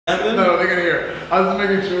No, they can hear. I was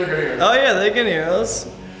making sure they can hear. Oh yeah, they can hear us.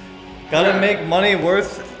 Gotta make money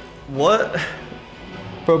worth what?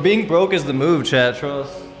 Bro, being broke is the move, chat,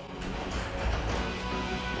 trust.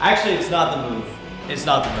 Actually, it's not the move. It's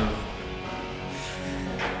not the move.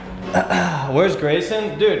 Where's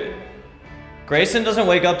Grayson? Dude, Grayson doesn't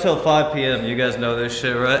wake up till 5 p.m. You guys know this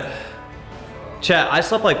shit, right? Chat, I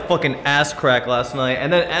slept like fucking ass crack last night,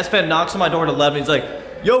 and then esfand knocks on my door at 11. He's like,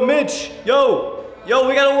 yo, Mitch, yo,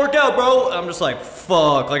 we gotta work out, bro. And I'm just like,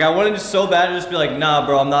 fuck. Like, I wanted just so bad to just be like, nah,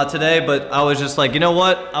 bro, I'm not today. But I was just like, you know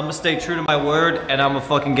what? I'm gonna stay true to my word, and I'm gonna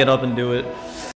fucking get up and do it.